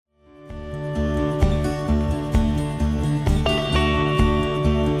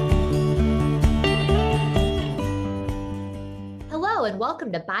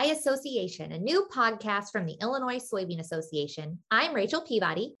welcome to By Association, a new podcast from the Illinois Soybean Association. I'm Rachel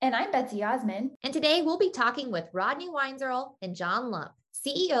Peabody. And I'm Betsy Osmond. And today we'll be talking with Rodney Weinzierl and John Lump,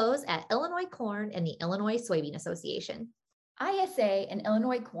 CEOs at Illinois Corn and the Illinois Soybean Association. ISA and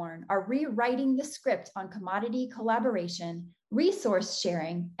Illinois Corn are rewriting the script on commodity collaboration, resource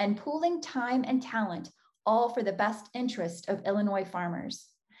sharing, and pooling time and talent, all for the best interest of Illinois farmers.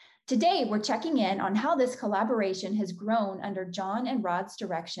 Today, we're checking in on how this collaboration has grown under John and Rod's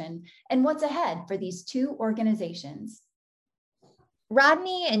direction and what's ahead for these two organizations.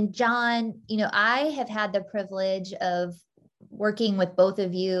 Rodney and John, I have had the privilege of working with both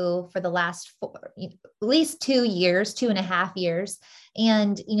of you for the last at least 2 years, 2.5 years.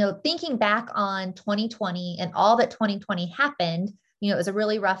 And, thinking back on 2020 and all that 2020 happened, it was a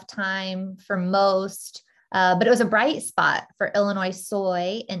really rough time for most. But it was a bright spot for Illinois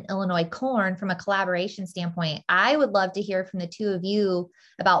soy and Illinois corn from a collaboration standpoint. I would love to hear from the two of you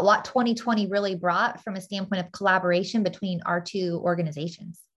about what 2020 really brought from a standpoint of collaboration between our two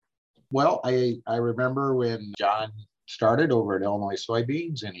organizations. Well, I remember when John started over at Illinois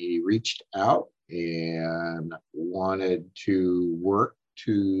Soybeans and he reached out and wanted to work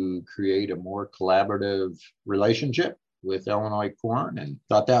to create a more collaborative relationship with Illinois corn and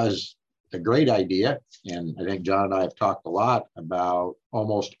thought that was a great idea. And I think John and I have talked a lot about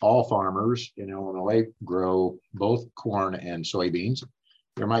almost all farmers in Illinois grow both corn and soybeans.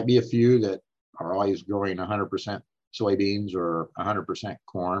 There might be a few that are always growing 100% soybeans or 100%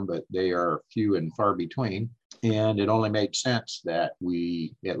 corn, but they are few and far between. And it only made sense that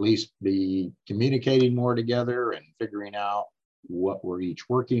we at least be communicating more together and figuring out what we're each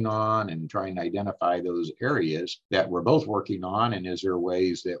working on and trying to identify those areas that we're both working on. And is there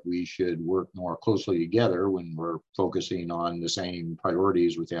ways that we should work more closely together when we're focusing on the same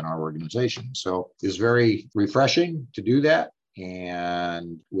priorities within our organization? So it's very refreshing to do that.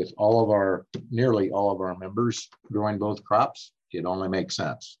 And with nearly all of our members growing both crops, it only makes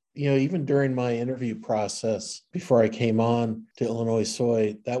sense. Even during my interview process before I came on to Illinois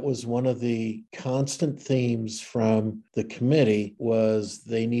Soy, that was one of the constant themes from the committee was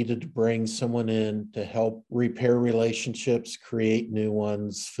they needed to bring someone in to help repair relationships, create new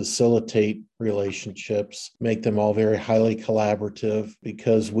ones, facilitate relationships, make them all very highly collaborative,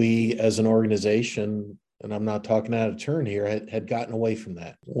 because we as an organization, and I'm not talking out of turn here, had gotten away from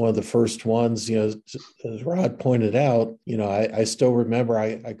that. One of the first ones, as Rod pointed out, I still remember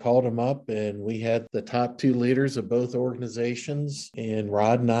I called him up and we had the top two leaders of both organizations and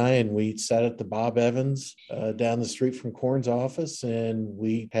Rod and we sat at the Bob Evans down the street from Corn's office, and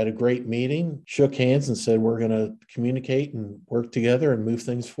we had a great meeting, shook hands and said, we're going to communicate and work together and move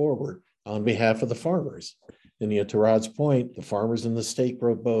things forward on behalf of the farmers. And to Rod's point, the farmers in the state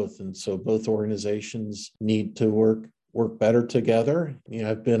grow both. And so both organizations need to work better together.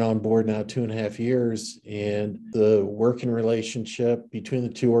 I've been on board now 2.5 years, and the working relationship between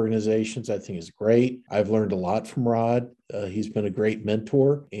the two organizations, I think, is great. I've learned a lot from Rod. He's been a great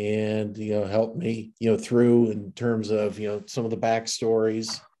mentor and, helped me, through in terms of, some of the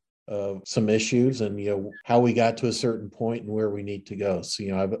backstories of some issues and, how we got to a certain point and where we need to go. So,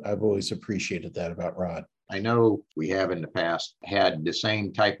 I've always appreciated that about Rod. I know we have in the past had the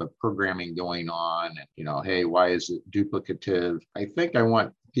same type of programming going on, hey, why is it duplicative? I think I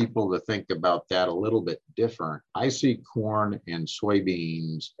want people to think about that a little bit different. I see corn and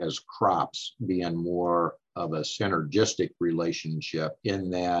soybeans as crops being more of a synergistic relationship, in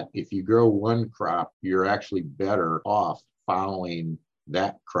that if you grow one crop, you're actually better off following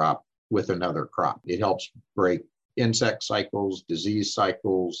that crop with another crop. It helps break insect cycles, disease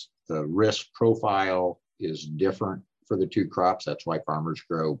cycles. The risk profile is different for the two crops. That's why farmers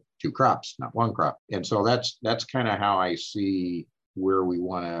grow two crops, not one crop. And so that's kind of how I see where we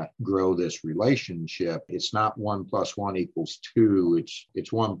want to grow this relationship. It's not 1 + 1 = 2.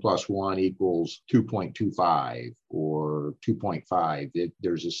 It's 1 + 1 = 2.25 or 2.5.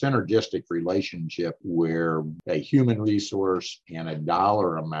 There's a synergistic relationship where a human resource and a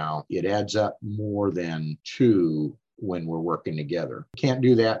dollar amount, it adds up more than 2 when we're working together. Can't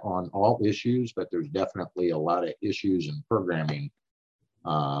do that on all issues, but there's definitely a lot of issues in programming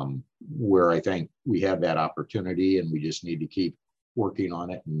where I think we have that opportunity, and we just need to keep working on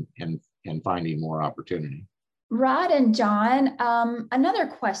it and finding more opportunity. Rod and John, another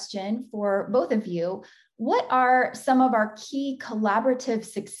question for both of you. What are some of our key collaborative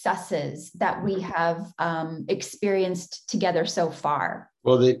successes that we have experienced together so far?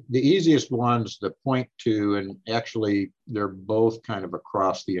 Well, the easiest ones to point to, and actually they're both kind of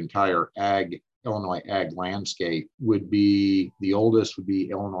across the entire ag Illinois ag landscape would be, the oldest would be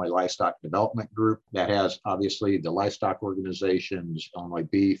Illinois Livestock Development Group. That has obviously the livestock organizations, Illinois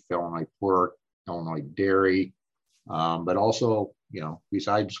Beef, Illinois Pork, Illinois Dairy, but also,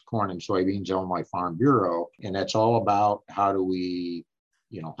 besides corn and soybeans, Illinois Farm Bureau. And that's all about how do we,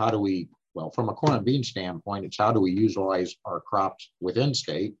 well, from a corn and bean standpoint, it's how do we utilize our crops within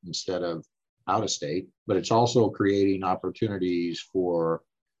state instead of out of state, but it's also creating opportunities for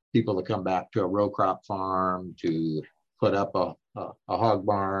people to come back to a row crop farm, to put up a hog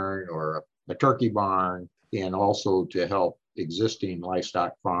barn or a turkey barn, and also to help existing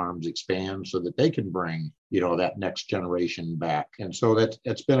livestock farms expand so that they can bring, that next generation back. And so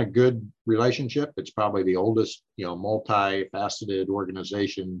that's been a good relationship. It's probably the oldest, multifaceted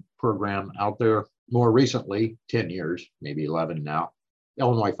organization program out there. More recently, 10 years, maybe 11 now,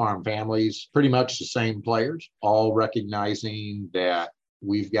 Illinois Farm Families, pretty much the same players, all recognizing that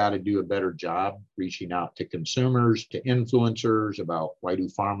we've got to do a better job reaching out to consumers, to influencers about why do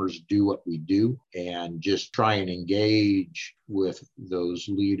farmers do what we do, and just try and engage with those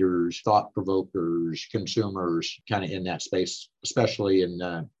leaders, thought provokers, consumers, kind of in that space, especially in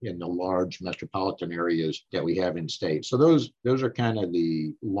the large metropolitan areas that we have in state. So those are kind of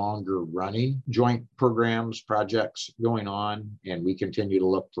the longer running joint programs, projects going on, and we continue to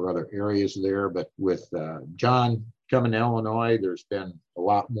look for other areas there. But with John coming to Illinois, there's been a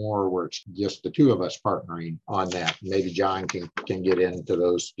lot more where it's just the two of us partnering on that. Maybe John can get into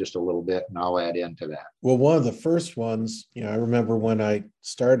those just a little bit, and I'll add into that. Well, one of the first ones, I remember when I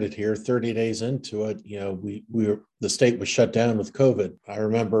started here, 30 days into it, the state was shut down with COVID. I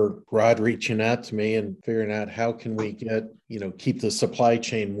remember Rod reaching out to me and figuring out how can we get, keep the supply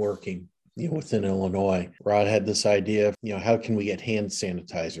chain working, within Illinois. Rod had this idea of, how can we get hand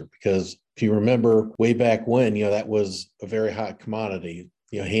sanitizer? Because if you remember way back when, that was a very hot commodity,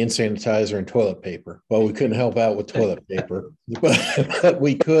 hand sanitizer and toilet paper. Well, we couldn't help out with toilet paper, but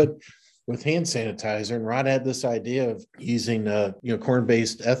we could with hand sanitizer. And Rod had this idea of using,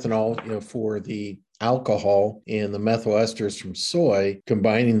 corn-based ethanol, for the alcohol and the methyl esters from soy,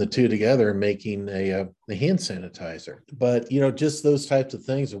 combining the two together and making a hand sanitizer. But, just those types of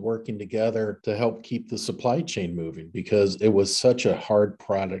things are working together to help keep the supply chain moving, because it was such a hard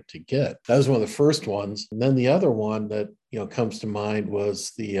product to get. That was one of the first ones. And then the other one that, comes to mind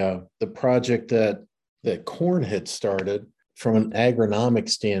was the project that Corn had started from an agronomic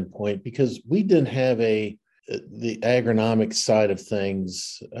standpoint, because we didn't have the agronomic side of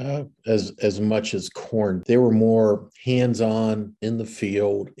things as much as corn. They were more hands-on in the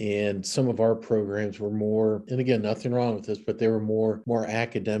field, and some of our programs were more, and again, nothing wrong with this, but they were more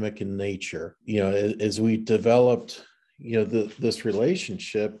academic in nature. As we developed this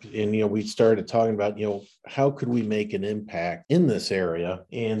relationship, and we started talking about how could we make an impact in this area,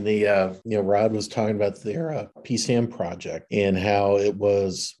 and Rod was talking about their PCM project and how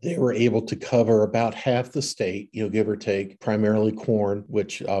they were able to cover about half the state, give or take, primarily corn,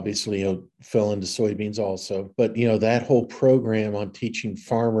 which obviously fell into soybeans also, but that whole program on teaching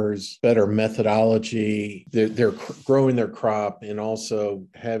farmers better methodology, they're growing their crop, and also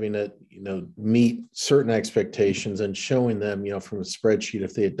having it meet certain expectations, and showing them, from a spreadsheet,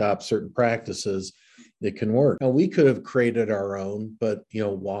 if they adopt certain practices, it can work. Now, we could have created our own, but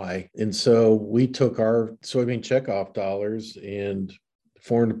why? And so we took our soybean checkoff dollars and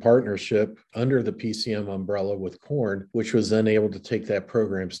formed a partnership under the PCM umbrella with corn, which was then able to take that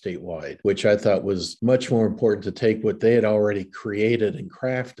program statewide, which I thought was much more important, to take what they had already created and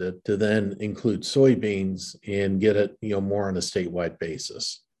crafted to then include soybeans and get it, more on a statewide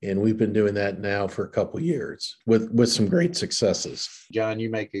basis. And we've been doing that now for a couple of years with some great successes. John, you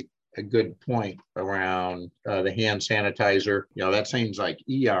make a good point around the hand sanitizer. That seems like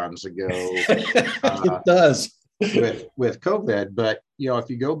eons ago. It does. With COVID, but if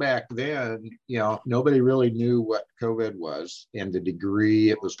you go back then, nobody really knew what COVID was and the degree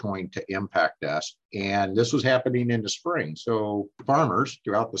it was going to impact us. And this was happening in the spring. So farmers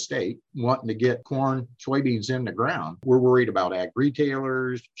throughout the state wanting to get corn, soybeans in the ground. We're worried about ag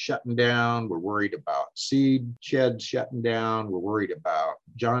retailers shutting down. We're worried about seed sheds shutting down. We're worried about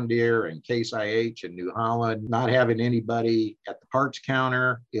John Deere and Case IH and New Holland not having anybody at the parts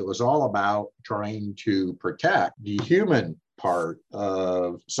counter. It was all about trying to protect the human part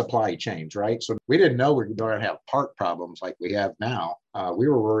of supply chains, right? So we didn't know we were going to have part problems like we have now. We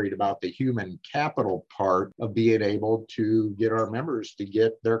were worried about the human capital part of being able to get our members to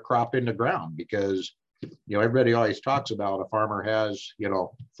get their crop in the ground, because, everybody always talks about a farmer has,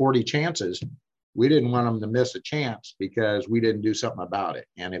 40 chances. We didn't want them to miss a chance because we didn't do something about it.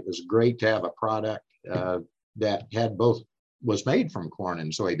 And it was great to have a product that was made from corn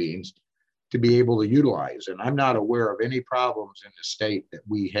and soybeans to be able to utilize. And I'm not aware of any problems in the state that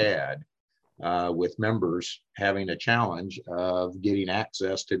we had with members having a challenge of getting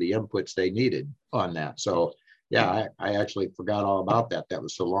access to the inputs they needed on that. So yeah, I actually forgot all about that. That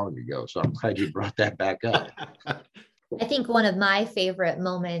was so long ago. So I'm glad you brought that back up. I think one of my favorite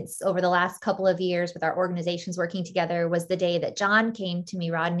moments over the last couple of years with our organizations working together was the day that John came to me,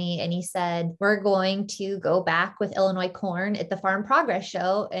 Rodney, and he said, we're going to go back with Illinois Corn at the Farm Progress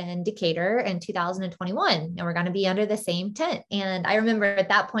Show in Decatur in 2021. And we're going to be under the same tent. And I remember at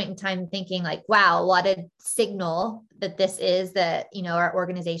that point in time thinking like, wow, what a signal that this is, that, you know, our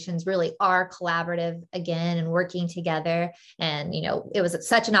organizations really are collaborative again and working together. And, you know, it was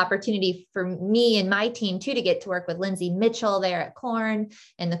such an opportunity for me and my team too, to get to work with Lindsay Mitchell there at Corn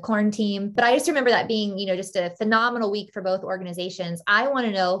and the Corn team. But I just remember that being, you know, just a phenomenal week for both organizations. I want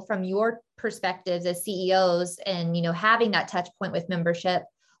to know from your perspectives as CEOs and, you know, having that touch point with membership,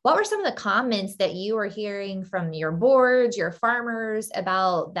 what were some of the comments that you were hearing from your boards, your farmers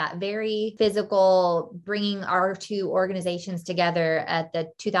about that very physical bringing our two organizations together at the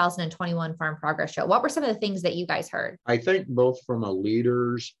 2021 Farm Progress Show? What were some of the things that you guys heard? I think both from a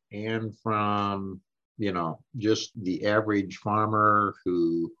leaders and from, you know, just the average farmer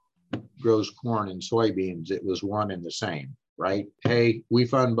who grows corn and soybeans, it was one and the same, right? Hey, we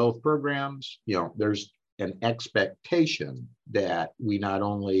fund both programs. You know, there's an expectation that we not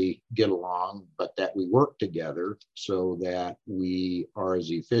only get along, but that we work together so that we are as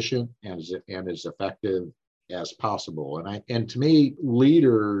efficient and as effective as possible. And to me,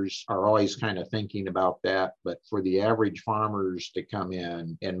 leaders are always kind of thinking about that, but for the average farmers to come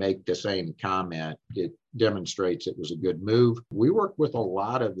in and make the same comment, it demonstrates it was a good move. We work with a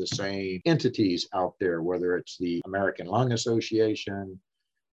lot of the same entities out there, whether it's the American Lung Association,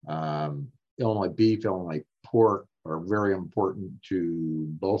 Illinois beef, Illinois pork are very important to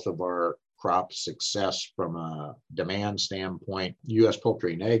both of our crop success from a demand standpoint. U.S.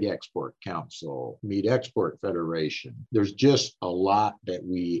 Poultry and Egg Export Council, Meat Export Federation. There's just a lot that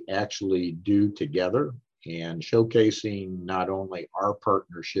we actually do together, and showcasing not only our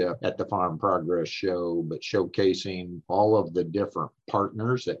partnership at the Farm Progress Show, but showcasing all of the different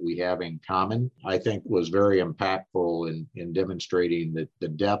partners that we have in common, I think was very impactful in demonstrating the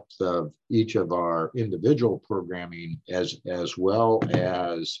depth of each of our individual programming as well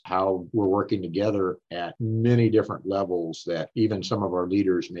as how we're working together at many different levels that even some of our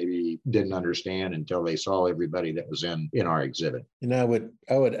leaders maybe didn't understand until they saw everybody that was in our exhibit. And I would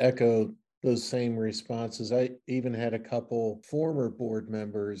echo those same responses. I even had a couple former board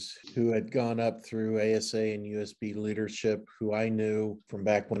members who had gone up through ASA and USB leadership who I knew from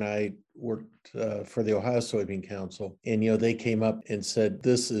back when I worked for the Ohio Soybean Council. And, you know, they came up and said,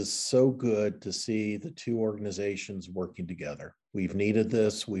 this is so good to see the two organizations working together. We've needed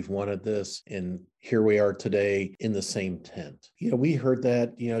this, we've wanted this, and here we are today in the same tent. You know, we heard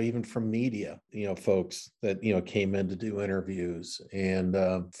that, you know, even from media, you know, folks that, you know, came in to do interviews, and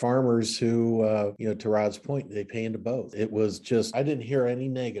farmers who, you know, to Rod's point, they pay into both. It was just, I didn't hear any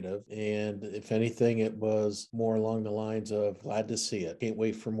negative. And if anything, it was more along the lines of glad to see it. Can't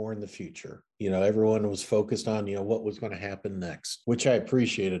wait for more in the future. You know, everyone was focused on, you know, what was going to happen next, which I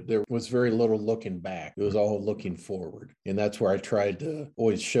appreciated. There was very little looking back. It was all looking forward. And that's where I tried to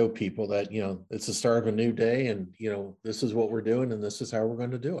always show people that, you know, it's the start of a new day and, you know, this is what we're doing and this is how we're going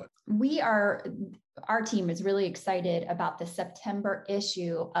to do it. Our team is really excited about the September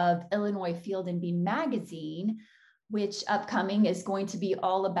issue of Illinois Field and Bean magazine, which upcoming is going to be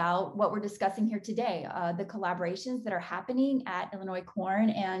all about what we're discussing here today, the collaborations that are happening at Illinois Corn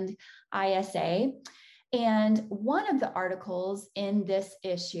and ISA. And one of the articles in this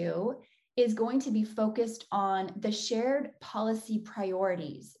issue is going to be focused on the shared policy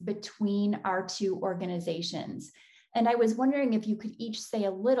priorities between our two organizations. And I was wondering if you could each say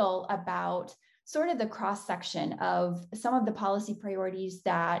a little about sort of the cross-section of some of the policy priorities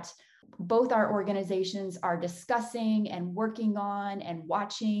that both our organizations are discussing and working on and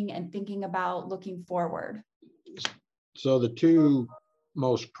watching and thinking about looking forward. So the two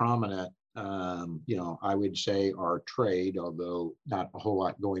most prominent, you know, I would say are trade, although not a whole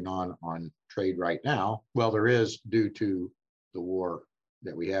lot going on trade right now. Well, there is due to the war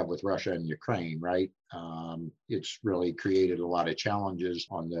that we have with Russia and Ukraine, right? It's really created a lot of challenges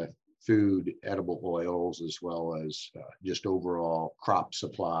on the food, edible oils, as well as just overall crop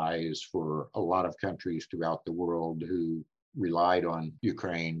supplies for a lot of countries throughout the world who relied on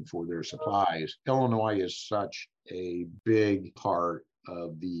Ukraine for their supplies. Illinois is such a big part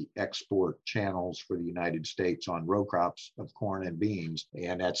of the export channels for the United States on row crops of corn and beans.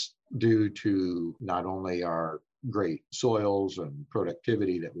 And that's due to not only our great soils and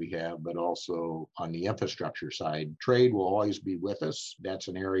productivity that we have, but also on the infrastructure side. Trade will always be with us. That's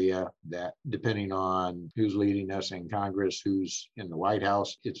an area that, depending on who's leading us in Congress, who's in the White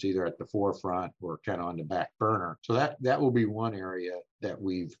House, it's either at the forefront or kind of on the back burner. So that will be one area that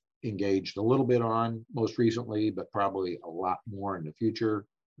we've engaged a little bit on most recently, but probably a lot more in the future.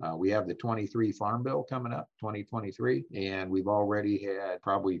 We have the 23 Farm Bill coming up, 2023, and we've already had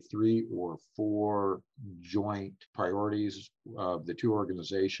probably 3 or 4 joint priorities of the two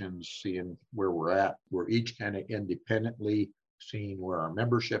organizations, seeing where we're at. We're each kind of independently seeing where our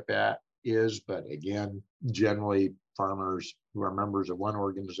membership is, but again, generally farmers who are members of one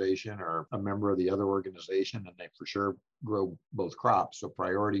organization are a member of the other organization, and they for sure grow both crops. So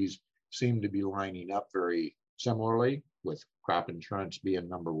priorities seem to be lining up very similarly, with crop insurance being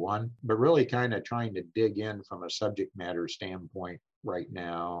number one, but really kind of trying to dig in from a subject matter standpoint right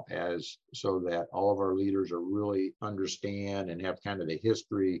now, as so that all of our leaders are really understand and have kind of the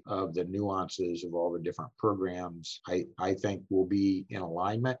history of the nuances of all the different programs. I think we'll be in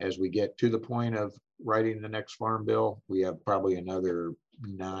alignment as we get to the point of writing the next Farm Bill. We have probably another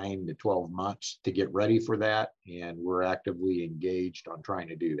 9 to 12 months to get ready for that, and we're actively engaged on trying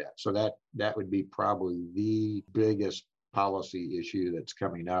to do that. So that would be probably the biggest policy issue that's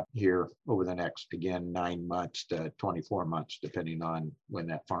coming up here over the next, again, 9 months to 24 months, depending on when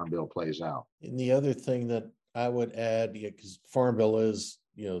that Farm Bill plays out. And the other thing that I would add, because Farm Bill is,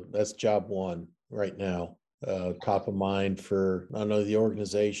 that's job one right now. Top of mind for not only the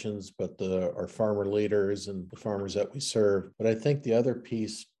organizations, but our farmer leaders and the farmers that we serve. But I think the other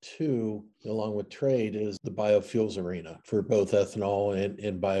piece too, along with trade, is the biofuels arena for both ethanol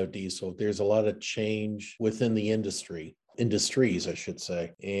and biodiesel. There's a lot of change within the industries, I should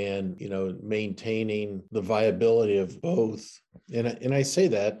say, and maintaining the viability of both. And I say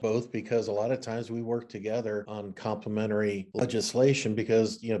that both because a lot of times we work together on complementary legislation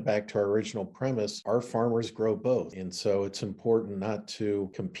because, back to our original premise, our farmers grow both. And so it's important not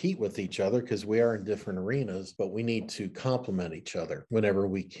to compete with each other because we are in different arenas, but we need to complement each other whenever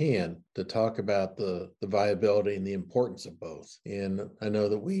we can to talk about the viability and the importance of both. And I know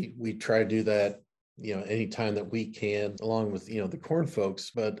that we try to do that anytime that we can, along with, the corn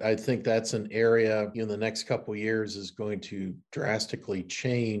folks. But I think that's an area, in the next couple of years is going to drastically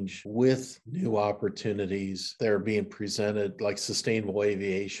change with new opportunities that are being presented, like sustainable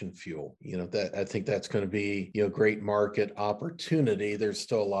aviation fuel. That I think that's going to be, great market opportunity. There's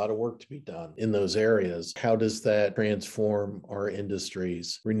still a lot of work to be done in those areas. How does that transform our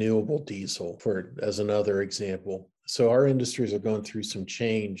industries? Renewable diesel, as another example. So our industries are going through some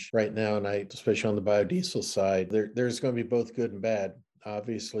change right now, and especially on the biodiesel side, there's going to be both good and bad.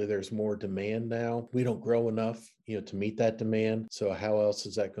 Obviously, there's more demand now. We don't grow enough, to meet that demand. So how else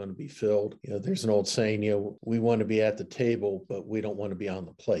is that going to be filled? There's an old saying, we want to be at the table, but we don't want to be on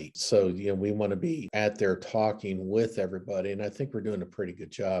the plate. So, we want to be at there talking with everybody. And I think we're doing a pretty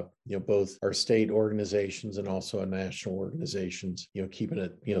good job, both our state organizations and also our national organizations, keeping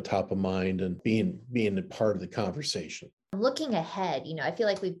it, top of mind and being a part of the conversation. Looking ahead, I feel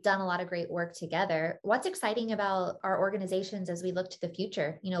like we've done a lot of great work together. What's exciting about our organizations as we look to the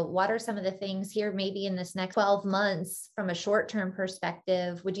future? What are some of the things here, maybe in this next 12 months from a short-term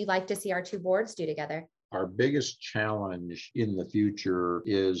perspective, would you like to see our two boards do together? Our biggest challenge in the future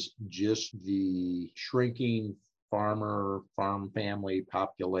is just the shrinking farm family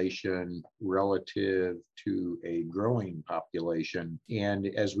population relative to a growing population. And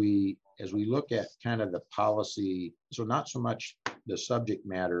as we look at kind of the policy, so not so much the subject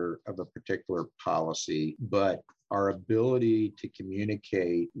matter of a particular policy, but our ability to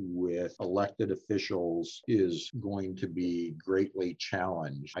communicate with elected officials is going to be greatly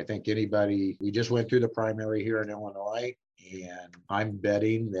challenged. I think we just went through the primary here in Illinois, and I'm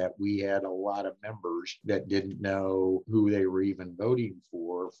betting that we had a lot of members that didn't know who they were even voting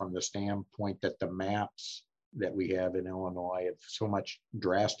for, from the standpoint that the maps that we have in Illinois have so much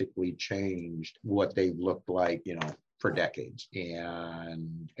drastically changed what they've looked like, for decades.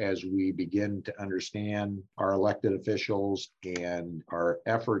 And as we begin to understand our elected officials and our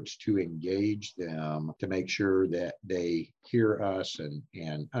efforts to engage them to make sure that they hear us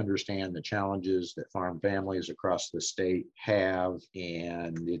and understand the challenges that farm families across the state have,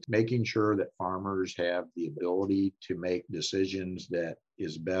 and it's making sure that farmers have the ability to make decisions that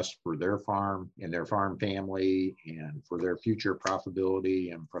is best for their farm and their farm family and for their future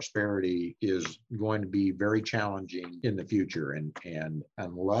profitability and prosperity is going to be very challenging in the future. And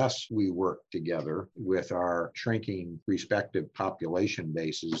unless we work together with our shrinking respective population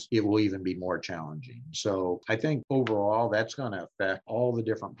bases, it will even be more challenging. So I think overall, that's going to affect all the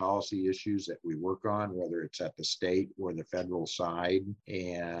different policy issues that we work on, whether it's at the state or the federal side.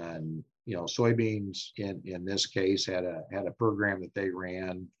 And soybeans in this case had a program that they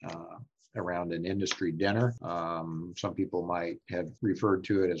ran around an industry dinner. Some people might have referred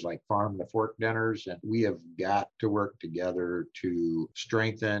to it as like farm to fork dinners. And we have got to work together to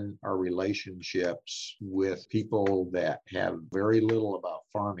strengthen our relationships with people that have very little about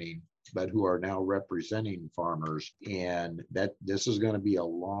farming, but who are now representing farmers. And that this is going to be a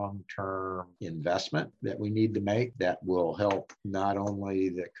long-term investment that we need to make that will help not only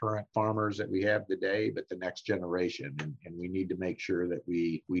the current farmers that we have today, but the next generation. And we need to make sure that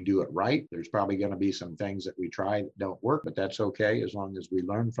we do it right. There's probably going to be some things that we try that don't work, but that's okay as long as we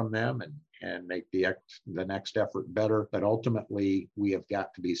learn from them and make the next effort better. But ultimately, we have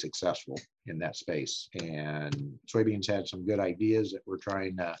got to be successful in that space. And soybeans had some good ideas that we're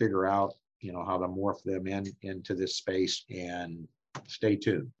trying to figure out, how to morph them into this space, and stay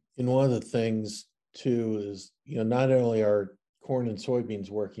tuned. And one of the things too is, not only are corn and soybeans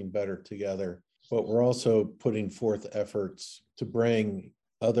working better together, but we're also putting forth efforts to bring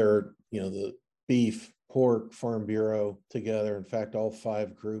other, the beef, pork, Farm Bureau together. In fact, all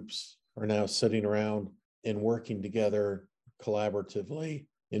 5 groups are now sitting around and working together collaboratively.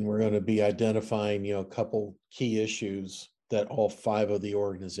 And we're going to be identifying, a couple key issues that all 5 of the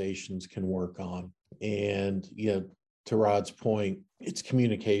organizations can work on. And, to Rod's point, it's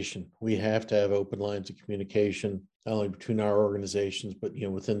communication. We have to have open lines of communication, not only between our organizations, but,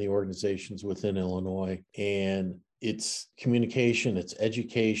 within the organizations within Illinois. And it's communication, it's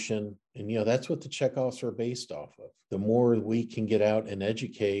education. And, that's what the checkoffs are based off of. The more we can get out and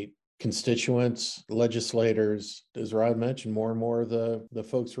educate constituents, legislators, as Rod mentioned, more and more of the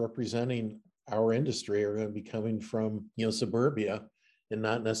folks representing our industry are going to be coming from, suburbia and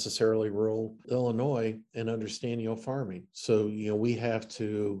not necessarily rural Illinois, and understand, farming. So, we have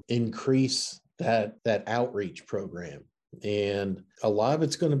to increase that outreach program. And a lot of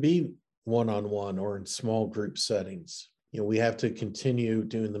it's going to be one-on-one or in small group settings. We have to continue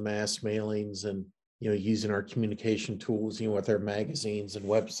doing the mass mailings and, using our communication tools, with our magazines and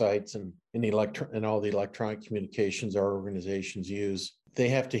websites and all the electronic communications our organizations use. They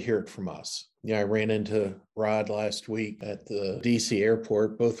have to hear it from us. I ran into Rod last week at the DC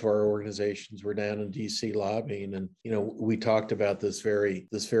airport. Both of our organizations were down in DC lobbying, and we talked about this very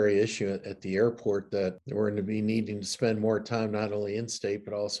issue at the airport, that we're going to be needing to spend more time not only in state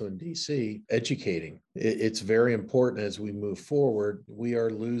but also in DC educating. It's very important as we move forward. We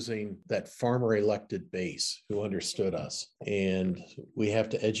are losing that farmer elected base who understood us, and we have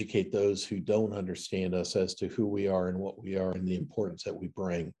to educate those who don't understand us as to who we are and what we are and the importance that we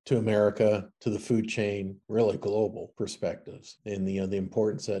bring to America, to the food chain, really global perspectives, and the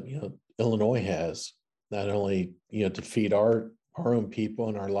importance that Illinois has, not only to feed our own people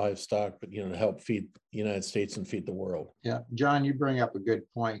and our livestock, but to help feed the United States and feed the world. Yeah, John, you bring up a good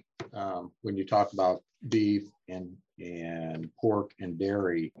point when you talk about beef and pork and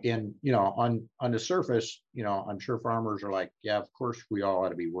dairy. And on the surface, I'm sure farmers are like, yeah, of course we all ought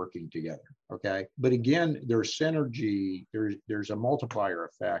to be working together. Okay, but again, there's synergy. There's a multiplier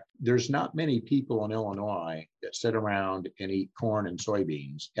effect. There's not many people in Illinois that sit around and eat corn and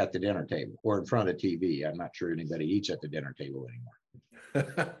soybeans at the dinner table or in front of the TV. I'm not sure anybody eats at the dinner table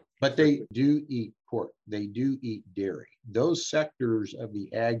anymore. But they do eat pork. They do eat dairy. Those sectors of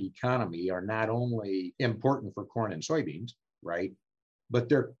the ag economy are not only important for corn and soybeans, right? But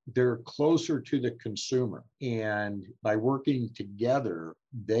they're closer to the consumer. And by working together,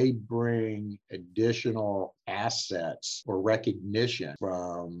 they bring additional assets or recognition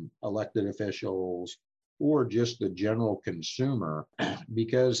from elected officials or just the general consumer,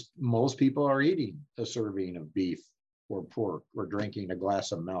 because most people are eating a serving of beef or pork, or drinking a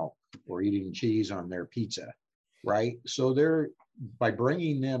glass of milk, or eating cheese on their pizza, right? So by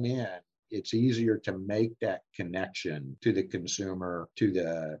bringing them in, it's easier to make that connection to the consumer, to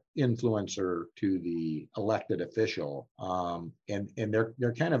the influencer, to the elected official. And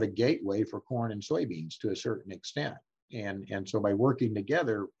they're kind of a gateway for corn and soybeans to a certain extent. And so by working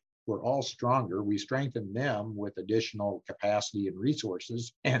together, we're all stronger. We strengthen them with additional capacity and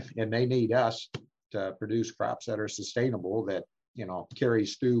resources, and they need us to produce crops that are sustainable, that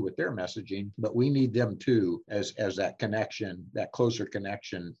carries through with their messaging, but we need them too as that connection, that closer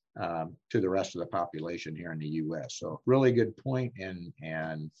connection to the rest of the population here in the U.S. So really good point,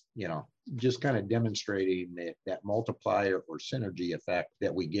 and just kind of demonstrating that multiplier or synergy effect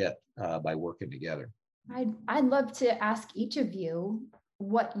that we get by working together. I'd love to ask each of you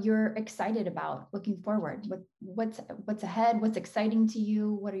what you're excited about looking forward. What's ahead? What's exciting to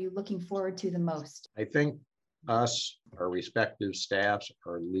you? What are you looking forward to the most? I think us, our respective staffs,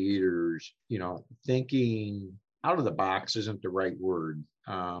 our leaders, thinking out of the box isn't the right word,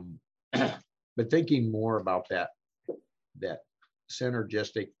 but thinking more about that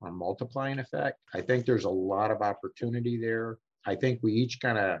synergistic or multiplying effect. I think there's a lot of opportunity there. I think we each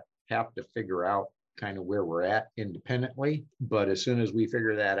kind of have to figure out kind of where we're at independently. But as soon as we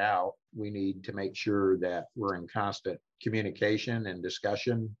figure that out, we need to make sure that we're in constant communication and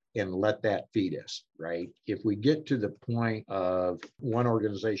discussion and let that feed us, right? If we get to the point of one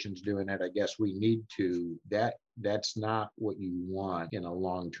organization's doing it, I guess we need to, that's not what you want in a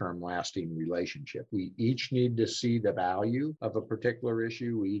long-term lasting relationship. We each need to see the value of a particular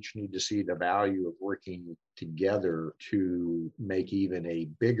issue. We each need to see the value of working together to make even a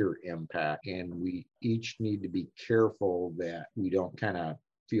bigger impact. And we each need to be careful that we don't kind of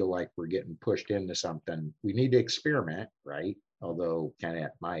feel like we're getting pushed into something. We need to experiment, right? Although kind of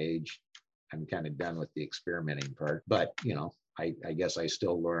at my age, I'm kind of done with the experimenting part, but I guess I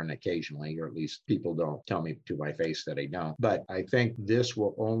still learn occasionally, or at least people don't tell me to my face that I don't. But I think this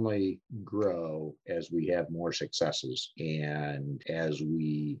will only grow as we have more successes and as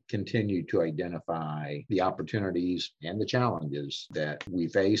we continue to identify the opportunities and the challenges that we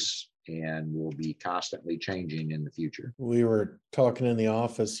face and will be constantly changing in the future. We were talking in the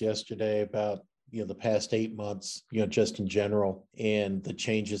office yesterday about the past 8 months, just in general, and the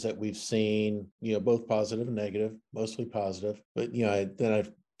changes that we've seen, both positive and negative, mostly positive. But, then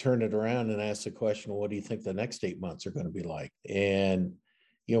I've turned it around and asked the question, well, what do you think the next 8 months are going to be like? And,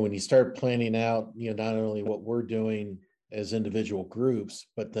 when you start planning out, not only what we're doing as individual groups,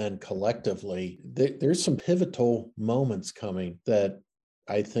 but then collectively, there's some pivotal moments coming that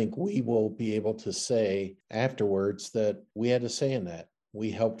I think we will be able to say afterwards that we had a say in that. We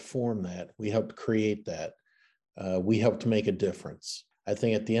helped form that. We helped create that. We helped make a difference. I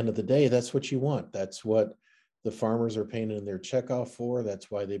think at the end of the day, that's what you want. That's what the farmers are paying in their checkoff for. That's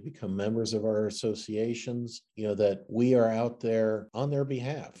why they become members of our associations, that we are out there on their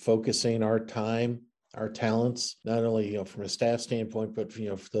behalf, focusing our time, our talents, not only, from a staff standpoint, but, for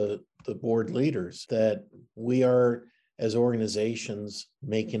the board leaders, that we are, as organizations,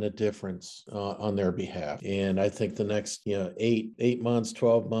 making a difference on their behalf. And I think the next, 8 months,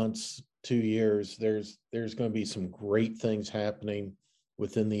 12 months, 2 years, there's going to be some great things happening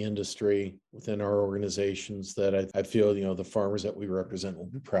within the industry, within our organizations that I feel, the farmers that we represent will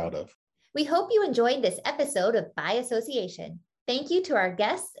be proud of. We hope you enjoyed this episode of By Association. Thank you to our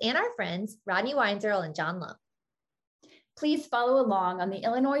guests and our friends, Rodney Weinzierl and John Lump. Please follow along on the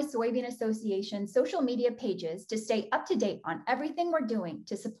Illinois Soybean Association social media pages to stay up to date on everything we're doing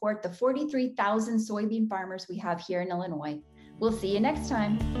to support the 43,000 soybean farmers we have here in Illinois. We'll see you next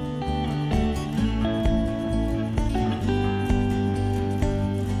time.